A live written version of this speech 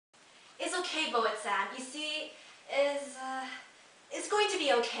okay, Bo and Sam. You see, it's going to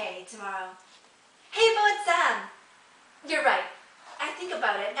be okay tomorrow. Hey, Bo and Sam! You're right. I think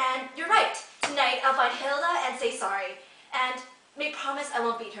about it, and you're right. Tonight, I'll find Hilda and say sorry. And make promise I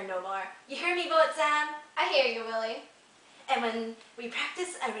won't beat her no more. You hear me, Bo and Sam? I hear you, Willie. And when we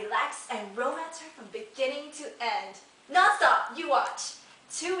practice and relax and romance her from beginning to end. Non-stop, you watch.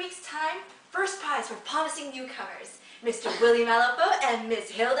 2 weeks' time, first prize for promising newcomers. Mr. Willie Malifaux and Miss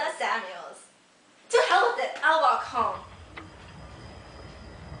Hilda Samuels. To hell with it, I'll walk home.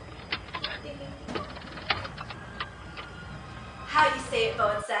 How you say it, Bo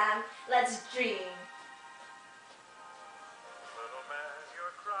and Sam? Let's dream. Little man,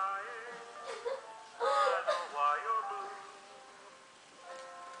 you're crying. I know why you're blue.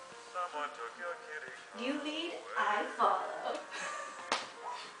 Someone took your kitty. You lead, I follow.